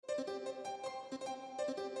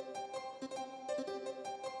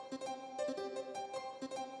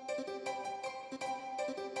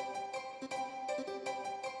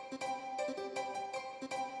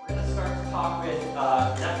start to talk with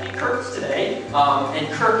Stephanie Kirk today. And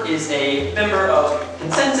Kirk is a member of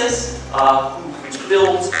ConsenSys who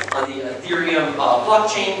builds on the Ethereum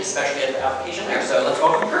blockchain, especially at the application layer. So let's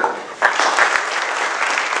welcome Kirk.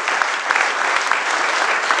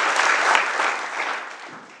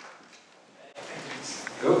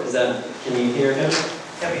 Oh, is that, can you hear him?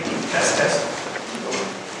 Test.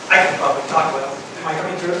 I can probably talk well. Am I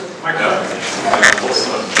coming through? Microphone?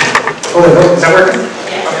 Oh, is that working?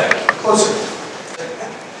 Yeah. Okay, closer.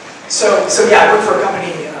 So yeah, I work for a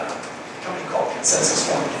company called ConsenSys,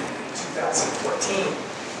 formed in 2014,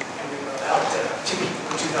 and we were about 2 people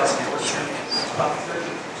in 2014, about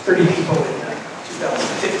 30 people in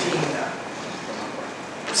 2015,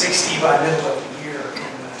 60 by the middle of the year in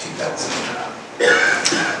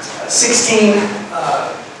 2016,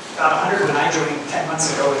 about 100 when I joined 10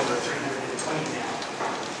 months ago, and we're 320 now.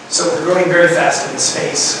 So we're growing very fast in the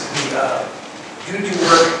space. We do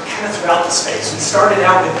work kind of throughout the space. We started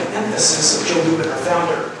out with an emphasis of Joe Lubin, our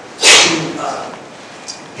founder, to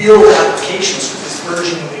build applications for this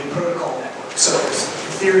burgeoning new protocol network. So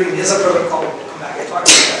Ethereum is a protocol. We'll come back and talk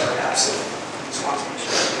about that perhaps if you want to make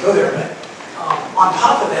sure to go there. But on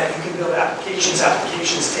top of that, you can build applications.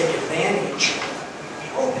 Applications take advantage,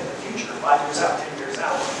 we hope in the future, 5 years out, 10 years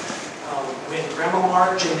out. When Grandma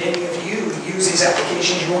Marge and any of you use these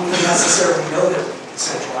applications, you won't even necessarily know they're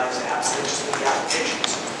decentralized apps. They're just the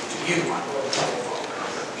applications to you on a little telephone or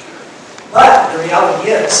on your computer. But the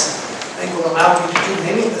reality is, I think will allow you to do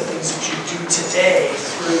many of the things that you do today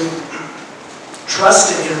through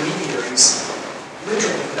trusted intermediaries,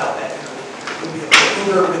 literally without that intermediary. You'll be able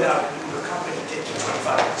to Uber without an Uber company taking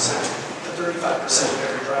 25% to 35% of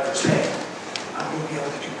every driver's pay. You'll be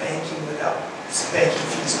able to do banking without banking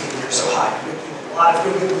fees being here so high. You'll do a lot of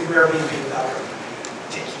good Airbnb without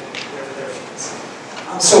Airbnb taking whatever their fees.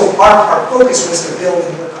 So our focus was to build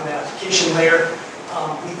and work on the application layer.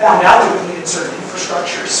 We found out that we needed certain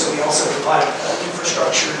infrastructure, so we also provide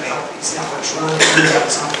infrastructure to help these networks run.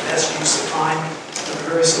 That's not the best use of time for the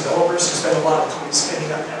various developers who spend a lot of time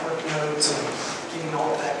spinning up network nodes and getting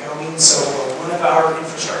all of that going. So one of our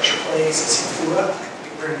infrastructure plays is Infura.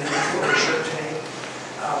 We're in the Infura shirt today.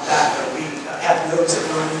 That we have nodes that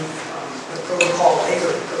run the protocol layer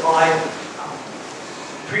to provide.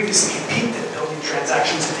 Previously, we peaked at 1 billion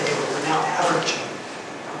transactions a day, but we're now averaging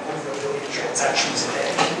over 1 billion transactions a day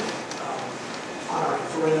on our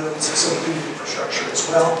Infura nodes, so we need infrastructure as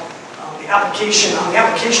well. On the application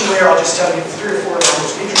layer, I'll just tell you 3 or 4 of the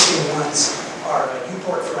most interesting ones are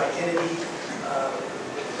UPort for identity,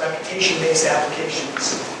 reputation-based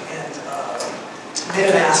applications, and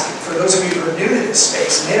MetaMask. For those of you who are new to this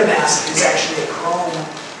space, MetaMask is actually a Chrome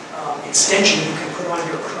extension you can put on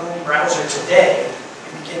your Chrome browser today and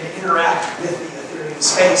begin to interact with the Ethereum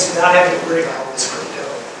space without having to worry about all this crypto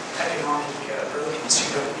economic brilliance.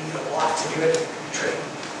 You don't need a lot to do it. You can trade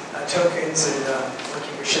tokens and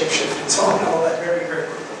working with Shapeshift and so on, and all that very, very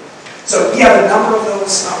quickly. So we have a number of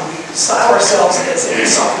those. We style ourselves as a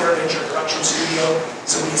software venture production studio.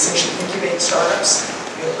 So we essentially incubate startups.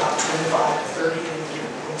 We have about 25 to 30 in a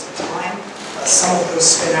given point of time. Some of those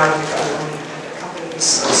spin out into other independent companies.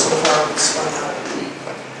 So far we've spun out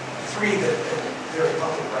 3 that are very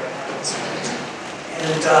public right now.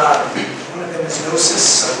 And one of them is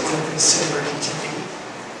Gnosis, one of them is Cinder DTV.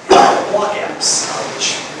 Block apps,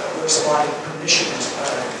 which works a lot in permissioned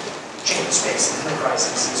chain space and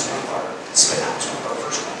enterprises, is one of our spin-outs, one of our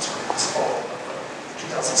first ones from this fall of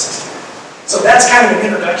 2016. So that's kind of an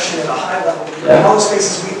introduction at a high level. In all those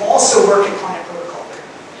spaces, we also work in client protocol there.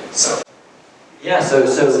 So yeah, so I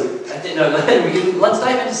didn't know. Let's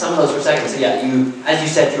dive into some of those for a second. So yeah, you, as you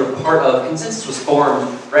said, you were part of ConsenSys was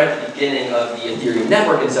formed right at the beginning of the Ethereum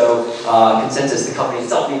network, and so ConsenSys, the company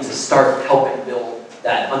itself, needs to start helping build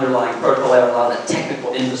that underlying protocol layer, a lot of that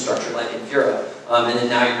technical infrastructure like Infura, and then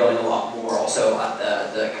now you're going a lot more also at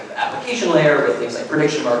the kind of application layer with things like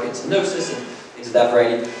prediction markets and Gnosis and things of that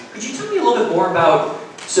variety. Could you tell me a little bit more about,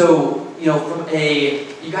 so, you know,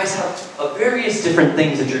 you guys have various different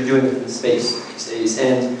things that you're doing within the space these days,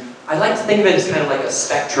 and I like to think of it as kind of like a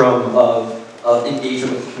spectrum of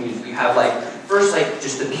engagement with the community. You have like, first like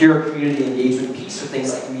just the pure community engagement piece with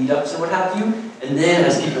things like meetups and what have you, and then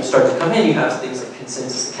as people start to come in, you have things like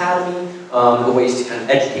ConsenSys Academy, the ways to kind of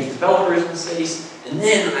educate developers in the space, and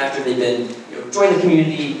then after they've been, join the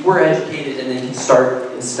community, we're educated, and then can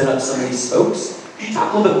start and spin up some of these spokes. Could you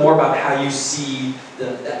talk a little bit more about how you see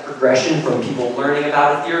that progression from people learning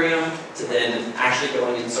about Ethereum to then actually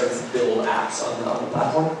going and starting to build apps on the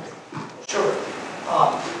platform? Sure.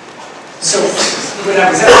 So when I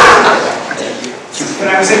was at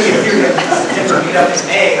the Ethereum meetup in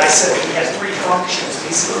May, I said we had 3 functions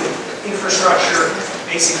basically. infrastructure,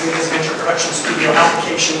 basically residential production studio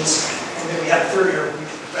applications, and then we have a third area,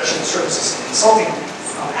 professional services and consulting.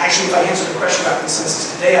 Actually, if I answer the question about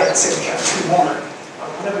ConsenSys today, I would say we have two more.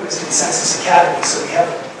 One of them is ConsenSys Academy, so we have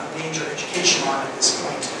a major education arm at this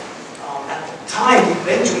point. At the time, we've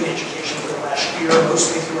been doing education for the last year,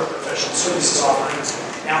 mostly through our professional services offerings.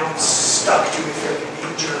 Now we've stuck to a fairly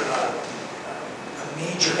major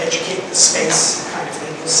educate the space kind of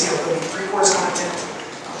thing. You'll see there'll be free course content,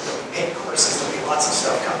 there'll be paid courses, there'll be lots of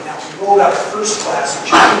stuff coming out. We rolled out our first class,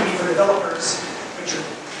 which is going to be for developers, but you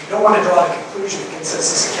don't want to draw the conclusion that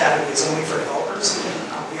ConsenSys Academy is only for developers.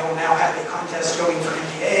 We all now have a contest going for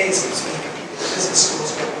MBAs, and it's being competed with business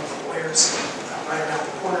schools, we have one for lawyers right around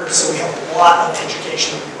the corner, so we have a lot of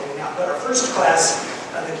education that we're rolling out. But our first class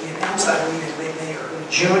that we announced, I believe, in late May or early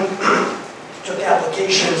June, took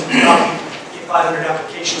applications. We probably get 500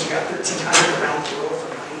 applications. We got 1,300 around the world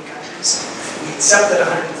from 90 countries. We accepted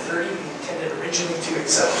 130. We intended originally to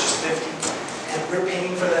accept just 50. And we're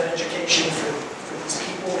paying for that education for these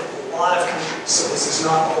people in a lot of countries. So this is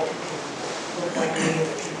not all people who look like many of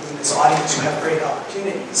the people in this audience who have great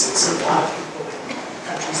opportunities. It's a lot of people in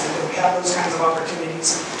countries that don't have those kinds of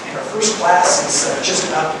opportunities. And our first class is just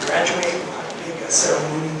about to graduate. We'll have a big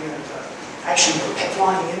ceremony. Actually, we're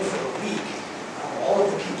flying in for a week. All of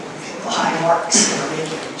the people who've hit the high marks and are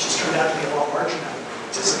making it, which has turned out to be a lot larger than we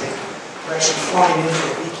anticipated. We're actually flying in for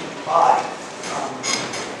a week in Dubai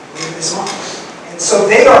later this month. And so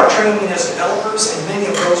they are training as developers, and many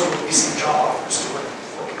of those will receive job offers to work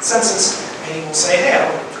for ConsenSys. Many will say, hey, I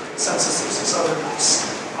work for ConsenSys. There's this other nice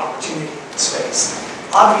opportunity in the space.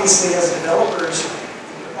 Obviously, as developers,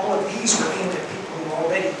 all of these were aimed at people who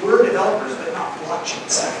already were developers, but not blockchain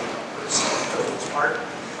savvy developers for the most part.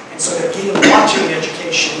 And so they're getting blockchain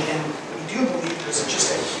education, and we do believe there's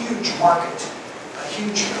just a huge market, a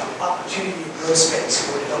huge opportunity to grow space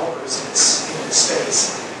for developers in this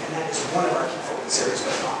space. And that is one of our key focus areas,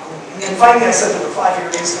 but not only. And then finally, I said there were 5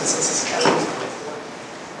 areas. ConsenSys Academy is number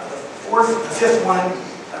 4. The fifth one,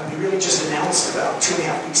 we really just announced about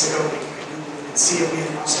 2.5 weeks ago. That you can Google it and see it. We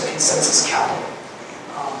announced a ConsenSys Capital.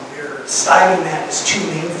 We're styling that as 2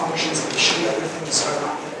 main functions initially. Other things are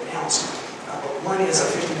not yet announced. But one is a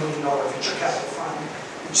 $50 million venture capital fund,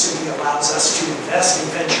 which simply allows us to invest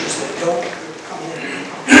in ventures that don't come in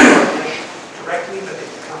directly, but they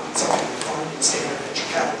become something we fund in standard venture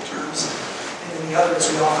capital terms. And then the other is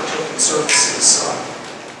we offer token services,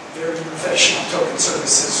 very professional token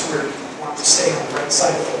services where you want to stay on the right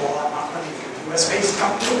side of the law, not running for a US-based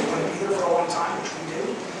company. We want to be there for a long time, which we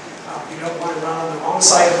do. You don't want to run on the wrong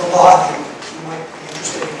side of the law, then you might be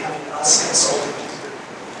interested in having us consult.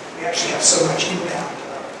 We actually have so much inbound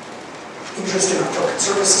interest in our token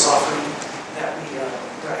services offering that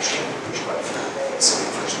we're actually going to push quite a few today, so we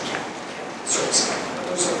first can service them. But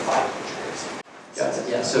those are the 5 major areas.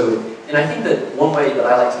 Yeah, so, and I think that one way that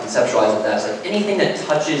I like to conceptualize with that is like anything that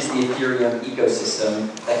touches the Ethereum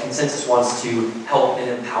ecosystem that ConsenSys wants to help and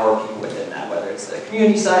empower people within that, whether it's the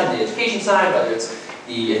community side, the education side, whether it's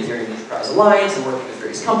the Ethereum Enterprise Alliance and working with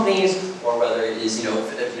various companies, or whether it is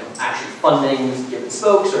actually funding given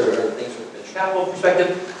spokes or things from a venture capital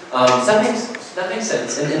perspective. So that makes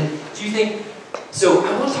sense. And do you think? So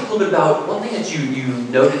I want to talk a little bit about one thing that you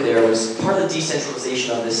noted there was part of the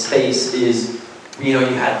decentralization of this space is you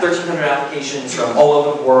had 1,300 applications from all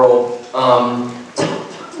over the world.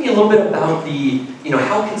 Talk to me a little bit about the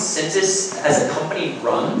how ConsenSys as a company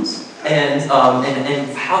runs. And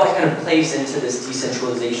how that kind of plays into this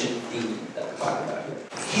decentralization theme that we're talking about here.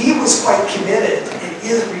 He was quite committed,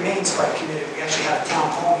 and remains quite committed. We actually had a town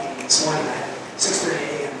hall meeting this morning. I had a 6:30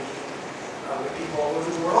 a.m. meeting with people all over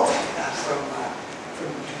the world, from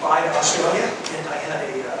Dubai to Australia, and I had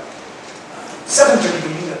a 7:30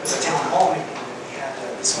 meeting that was a town hall meeting that we had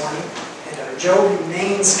this morning. And Joe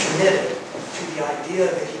remains committed to the idea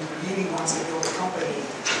that he really wants to build a company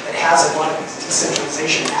that has a lot of these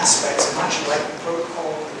decentralization aspects, much like the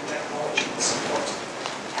protocol and the technology we support.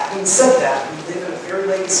 Having said that, we live in a very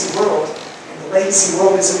legacy world, and the legacy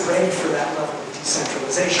world isn't ready for that level of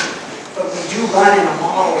decentralization. But we do run in a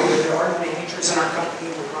model where there are no managers in our company.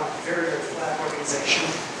 We run a very, very flat organization.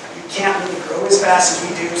 You can't really grow as fast as we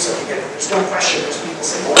do, so there's no question. There's people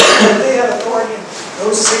saying, well, they have authority, and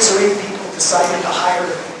those 6 or 8 people decided to hire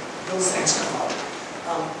those things come up.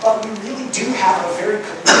 But we really do have a very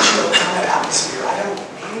collegial kind of atmosphere. I don't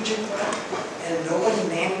manage it, and nobody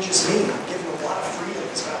manages me. I'm given a lot of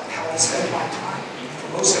freedoms about how I spend my time.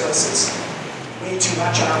 For most of us, it's way too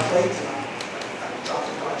much on our plate, and I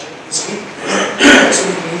dropped a project this week. So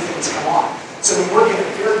many new things come on. So we work in a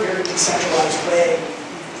very, very decentralized way.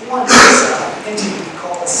 We formed this entity we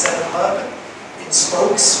call a Seven Hub, In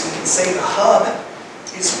spokes, we can say the hub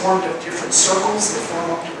is formed of different circles that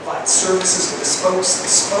form up to provide services to the spokes. The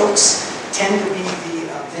spokes tend to be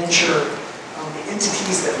the venture, the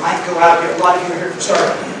entities that might go out. A lot of you are here for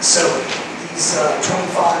startup. So these 25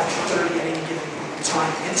 to 30 at any given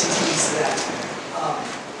time entities that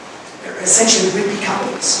are essentially would be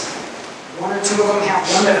companies. One or two of them have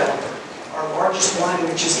one developer. Our largest one,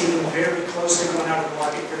 which is getting very close to going out of the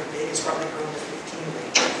market, very big, is probably grown to 15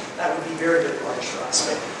 range. That would be very, very large for us.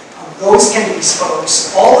 But those tend to be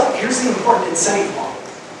spokes. Here's the important incentive model.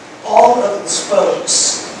 All of the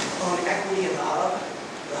spokes own equity in the hub.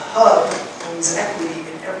 The hub owns equity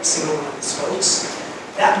in every single one of the spokes.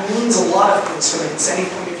 That means a lot of things from an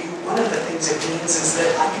incentive point of view. One of the things it means is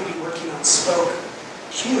that I could be working on spoke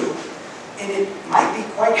Q, and it might be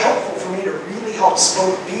quite helpful for me to really help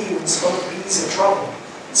spoke B when spoke B is in trouble.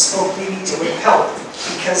 Spoke B needs a little help,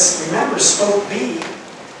 because remember, spoke B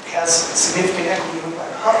has significant equity owned by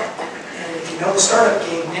the hub. And if you know the startup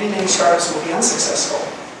game, many startups will be unsuccessful.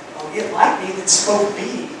 It might be that spoke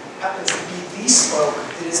B happens to be the spoke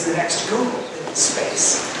that is the next Google in this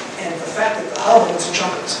space. And the fact that the hub owns a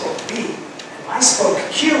chunk of spoke B, and my spoke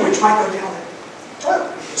Q, which might go down the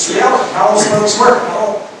toilet. It's reality. Not all spokes work. Not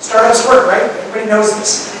all startups work, right? Everybody knows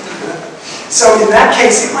this. So in that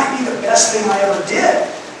case, it might be the best thing I ever did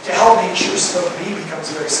to help make sure spoke B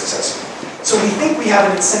becomes very successful. So we think we have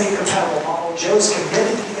an incentive compatible model. Joe's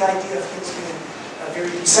committed to the idea of things being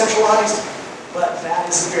very decentralized, but that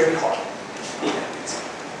is very hard.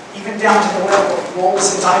 Even down to the level of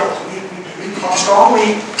roles and titles. We talk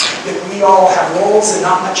strongly that we all have roles and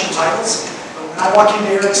not much in titles. But when I walk into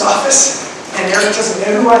Eric's office, and Eric doesn't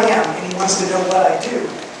know who I am, and he wants to know what I do,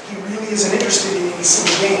 he really isn't interested in any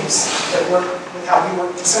silly games that work with how we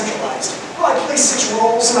work decentralized. Well, I play 6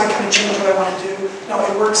 roles and I kind of change what I want to do. No,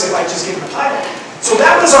 it works if I just give him a title. So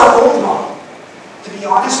that was our old model. To be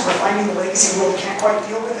honest, we're finding the legacy world can't quite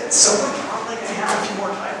deal with it, so we're probably going to have a few more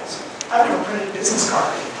titles. I've never printed a business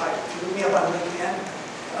card with a title. If you look me up on LinkedIn,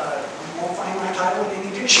 you won't find my title in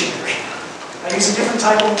any dictionary. I use a different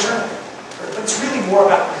title internally, but it's really more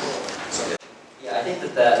about my role. So. Yeah, I think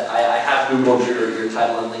that I have Googled your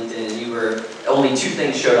title on LinkedIn, and you were only 2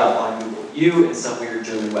 things showed up on Google: you and some weird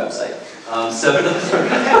German website. So those are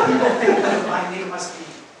people think that my name must be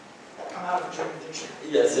come out of a German dictionary.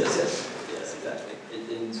 Yes, exactly. It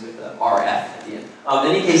ends with RF at the end.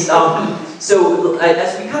 In any case, so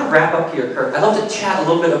as we kind of wrap up here, Kirk, I'd love to chat a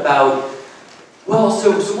little bit about. Well,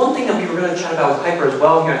 so one thing that we were going to chat about with Hyper as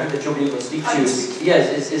well here, I think that you'll be able to speak to,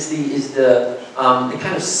 is the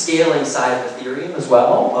kind of scaling side of Ethereum as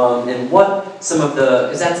well, and what some of the,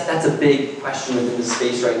 because that's a big question within the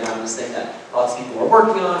space right now, and this thing that lots of people are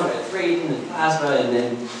working on, right, Trading and Plasma, and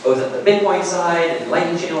then both at the Bitcoin side and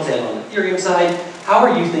Lightning channels and on the Ethereum side. How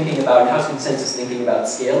are you thinking about, how's ConsenSys thinking about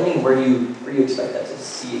scaling, and where do you expect that to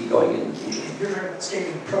see it going in the future? You're talking about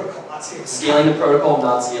scaling the protocol, not scaling. Scaling the protocol,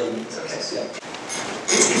 not scaling the ConsenSys. Okay. Yeah.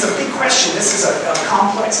 It's a big question. This is a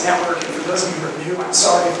complex network, and for those of you who are new, I'm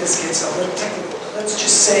sorry if this gets a little technical, but let's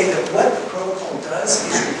just say that what the protocol does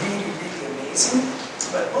is really, really amazing.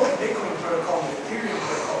 But both the Bitcoin protocol and the Ethereum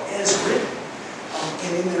protocol, as written,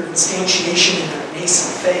 and in their instantiation in their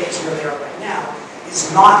nascent phase, where they are right now,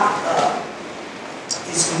 is not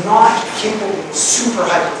capable of super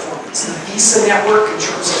high performance. The Visa network, in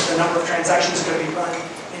terms of the number of transactions going to be run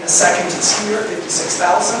in a second, is here,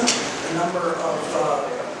 56,000. The number of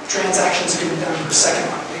transactions that can be done per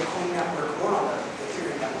second on the Bitcoin network or on the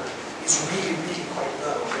Ethereum network is really, really quite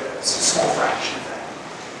low. It's a small fraction of that.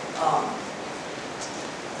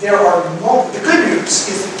 The good news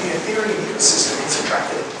is that the Ethereum ecosystem has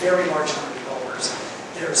attracted a very large number of developers.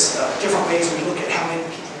 There's different ways we look at how many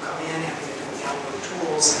people come in, how many people download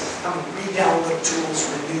tools, how many re-download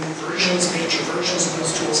tools, renew versions, major versions of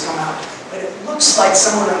those tools come out. But it looks like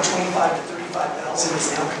somewhere around 25 to 35,000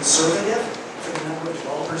 is now conservative for the number of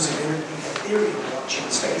developers who entered the Ethereum blockchain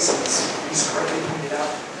space. As Lisa correctly pointed out,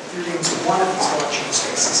 Ethereum is one of these blockchain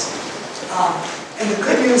spaces. And the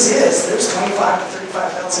good news is there's 25 to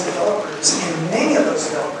 35,000 developers, and many of those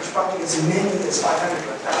developers, probably as many as 500 to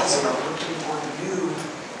 1,000, are working on new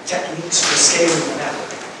techniques for scaling the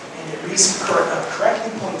network. And it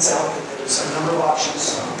correctly points out that there's a number of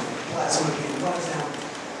options, Plasma being one of them.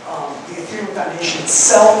 The Ethereum Foundation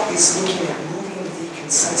itself is looking at moving the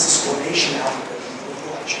consensus formation algorithm to the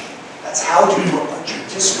blockchain. That's how to do a bunch of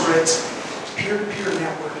disparate peer-to-peer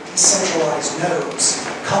network, decentralized nodes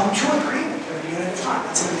come to agreement every unit of time.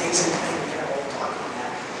 That's an amazing thing. We can have all talk on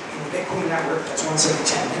that. In the Bitcoin network, that's once every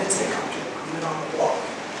 10 minutes they come to agreement on the block.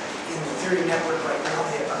 In the Ethereum network right now,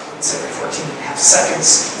 they have about once every 14.5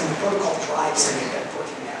 seconds, and the protocol drives to make that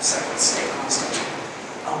 14.5 seconds stay on amongst them.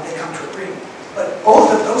 They come to agreement. But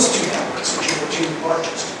both of those two networks, which are the two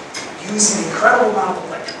largest, use an incredible amount of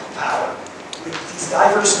electrical power with these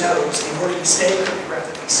diverse nodes in order to stay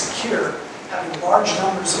cryptographically secure, having large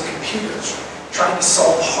numbers of computers trying to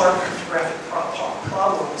solve hard cryptographic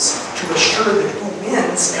problems to assure that who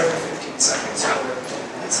wins every 15 seconds or every 10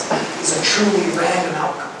 minutes is a truly random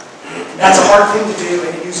outcome. And that's a hard thing to do,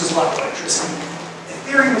 and it uses a lot of electricity.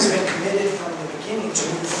 Ethereum has been committed from the beginning to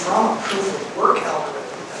move from a proof-of-work algorithm,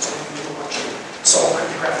 that's when you do a bunch of solve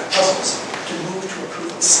cryptographic puzzles, to move to a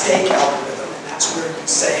proof-of-stake algorithm, and that's where you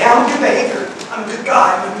say, hey, I'm a good behavior, I'm a good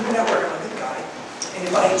guy, I'm a good network, I'm a good guy. And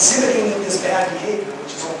if I exhibit any of this bad behavior,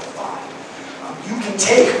 which is all fine, you can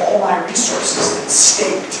take all my resources that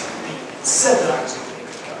staked me and said that I was going to be a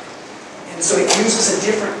good guy. And so it uses a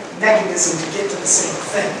different mechanism to get to the same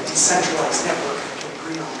thing, a decentralized network that can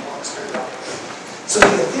agree on blocks very well. So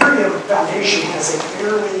the Ethereum Foundation has a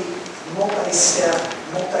fairly multi-step,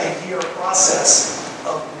 multi-year process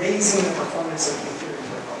of raising the performance of the Ethereum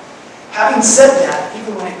protocol. Having said that,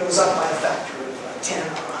 even when it goes up by a factor of 10 or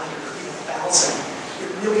 100 or even 1,000,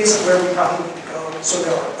 it really isn't where we probably need to go. So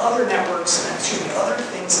there are other networks, and other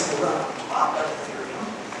things that will run on top of Ethereum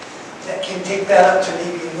that can take that up to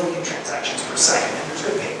maybe 1 million transactions per second. And there's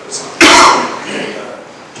good papers on it.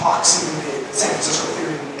 Talks even the San Francisco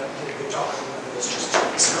Ethereum did a good talk on one of those just 2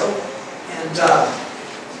 weeks ago. And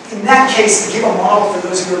in that case, to give a model for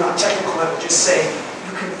those who are not technical, I would just say,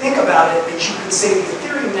 you can think about it that you could say the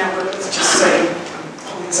Ethereum network, let's just say, I'm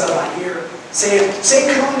pulling this out of my ear, say it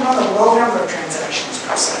can only run a low number of transactions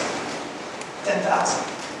per second. 10,000,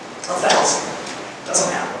 1,000,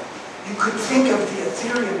 doesn't matter. You could think of the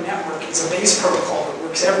Ethereum network as a base protocol that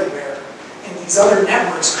works everywhere, and these other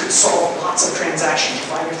networks could solve lots of transactions. You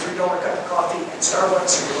buy your $3 cup of coffee at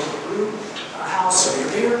Starbucks or your local brew house or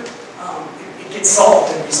your beer, it gets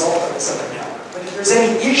solved and resolved on this other network. But if there's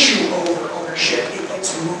any issue over ownership, it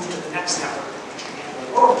gets moved to the next network, which can handle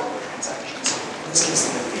a lower number of transactions. In this case,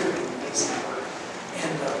 the Ethereum-based network,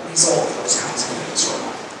 and resolve those kinds of things, sort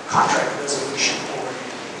of contract resolution or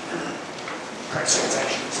price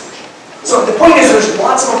transaction resolution. So the point is there's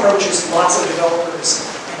lots of approaches, lots of developers,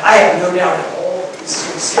 and I have no doubt at all that this is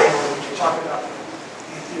going to scale. When you talk about the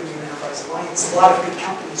Ethereum Enterprise Alliance, a lot of good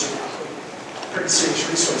companies are now putting pretty serious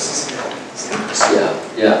resources in developing these networks.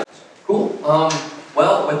 Yeah. Cool.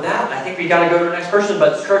 Well, with that, I think we got to go to the next person,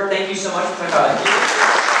 but Kirk, thank you so much for coming by.